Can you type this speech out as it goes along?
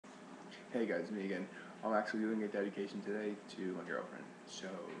Hey guys, me again. I'm actually doing a dedication today to my girlfriend, so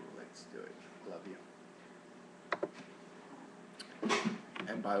let's do it. Love you.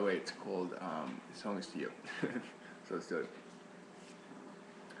 And by the way, it's called, the song is to you. So let's do it.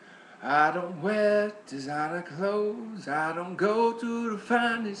 I don't wear designer clothes, I don't go to the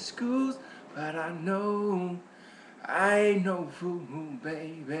finest schools, but I know I ain't no fool,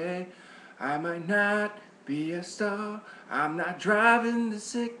 baby. I might not be a star, I'm not driving the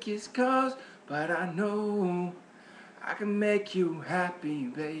sickest cars, but I know I can make you happy,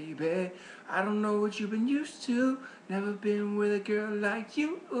 baby. I don't know what you've been used to, never been with a girl like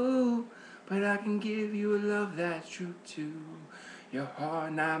you, but I can give you a love that's true too. Your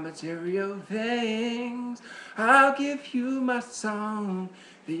heart, not material things. I'll give you my song,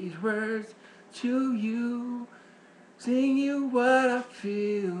 these words to you. Sing you what I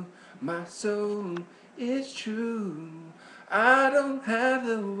feel, my soul is true. I don't have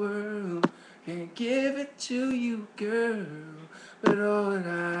the world, can't give it to you, girl. But all that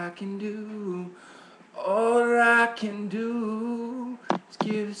I can do, all that I can do is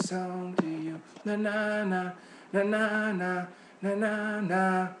give a song to you. Na na na, na na na, na na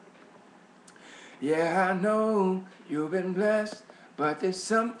na. Yeah, I know you've been blessed, but there's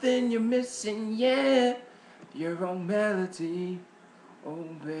something you're missing, yeah. Your own melody, oh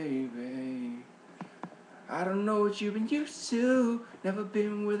baby. I don't know what you've been used to, never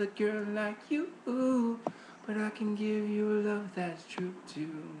been with a girl like you, but I can give you a love that's true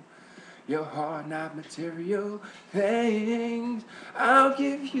too. Your heart, not material things. I'll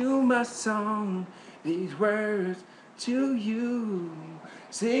give you my song, these words to you.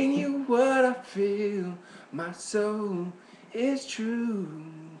 Sing you what I feel, my soul is true.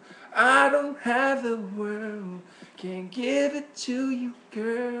 I don't have the world, can't give it to you,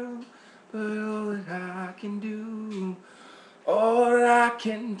 girl. But all that I can do, all that I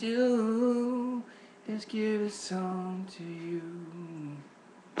can do is give a song to you.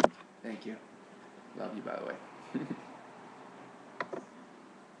 Thank you. Love you, by the way.